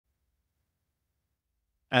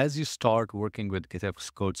As you start working with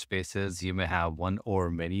GitHub Code Spaces, you may have one or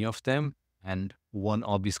many of them. And one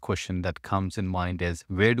obvious question that comes in mind is,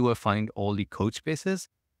 where do I find all the code spaces?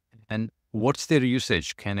 And what's their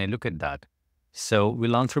usage? Can I look at that? So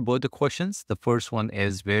we'll answer both the questions. The first one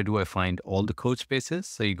is, where do I find all the code spaces?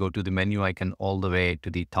 So you go to the menu icon all the way to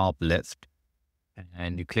the top left,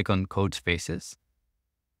 and you click on Code Spaces.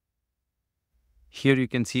 Here you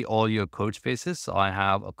can see all your code spaces. So I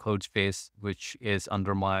have a code space which is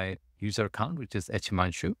under my user account, which is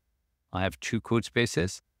Himanshu. I have two code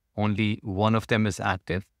spaces. Only one of them is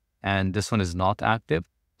active, and this one is not active.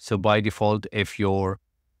 So by default, if your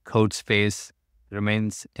code space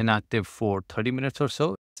remains inactive for 30 minutes or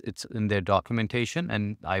so, it's in their documentation.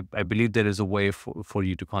 And I believe there is a way for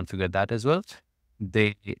you to configure that as well.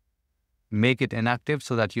 They make it inactive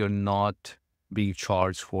so that you're not being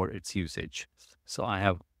charged for its usage. So I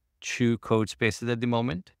have two code spaces at the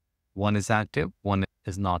moment. One is active, one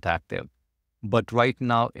is not active. But right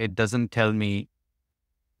now, it doesn't tell me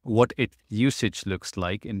what its usage looks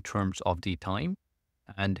like in terms of the time.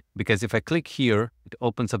 And because if I click here, it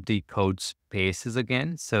opens up the code spaces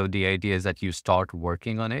again. So the idea is that you start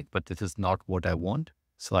working on it, but this is not what I want.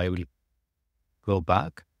 So I will go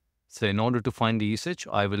back. So in order to find the usage,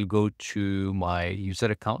 I will go to my user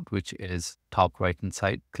account, which is top right hand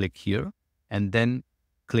side, click here, and then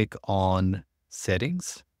click on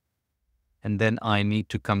settings. And then I need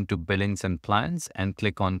to come to billings and plans and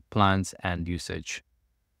click on plans and usage.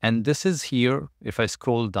 And this is here. If I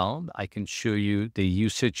scroll down, I can show you the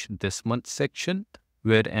usage this month section,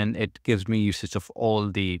 wherein it gives me usage of all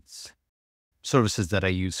the services that I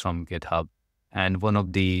use from GitHub. And one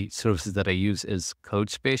of the services that I use is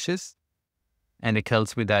Codespaces. And it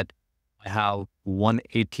tells me that I have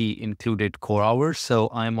 180 included core hours. So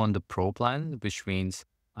I'm on the pro plan, which means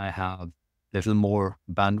I have a little more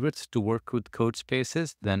bandwidth to work with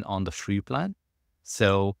Codespaces than on the free plan.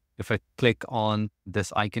 So if I click on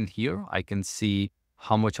this icon here, I can see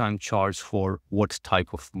how much I'm charged for what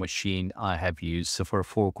type of machine I have used. So for a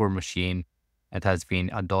 4-core machine, it has been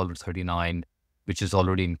 $1.39, which is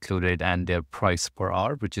already included, and their price per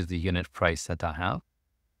hour, which is the unit price that I have.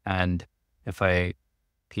 And if I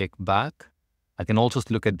click back, I can also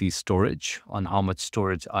look at the storage on how much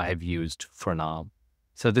storage I have used for now.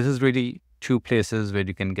 So this is really two places where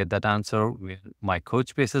you can get that answer, where my code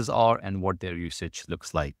spaces are and what their usage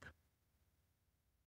looks like.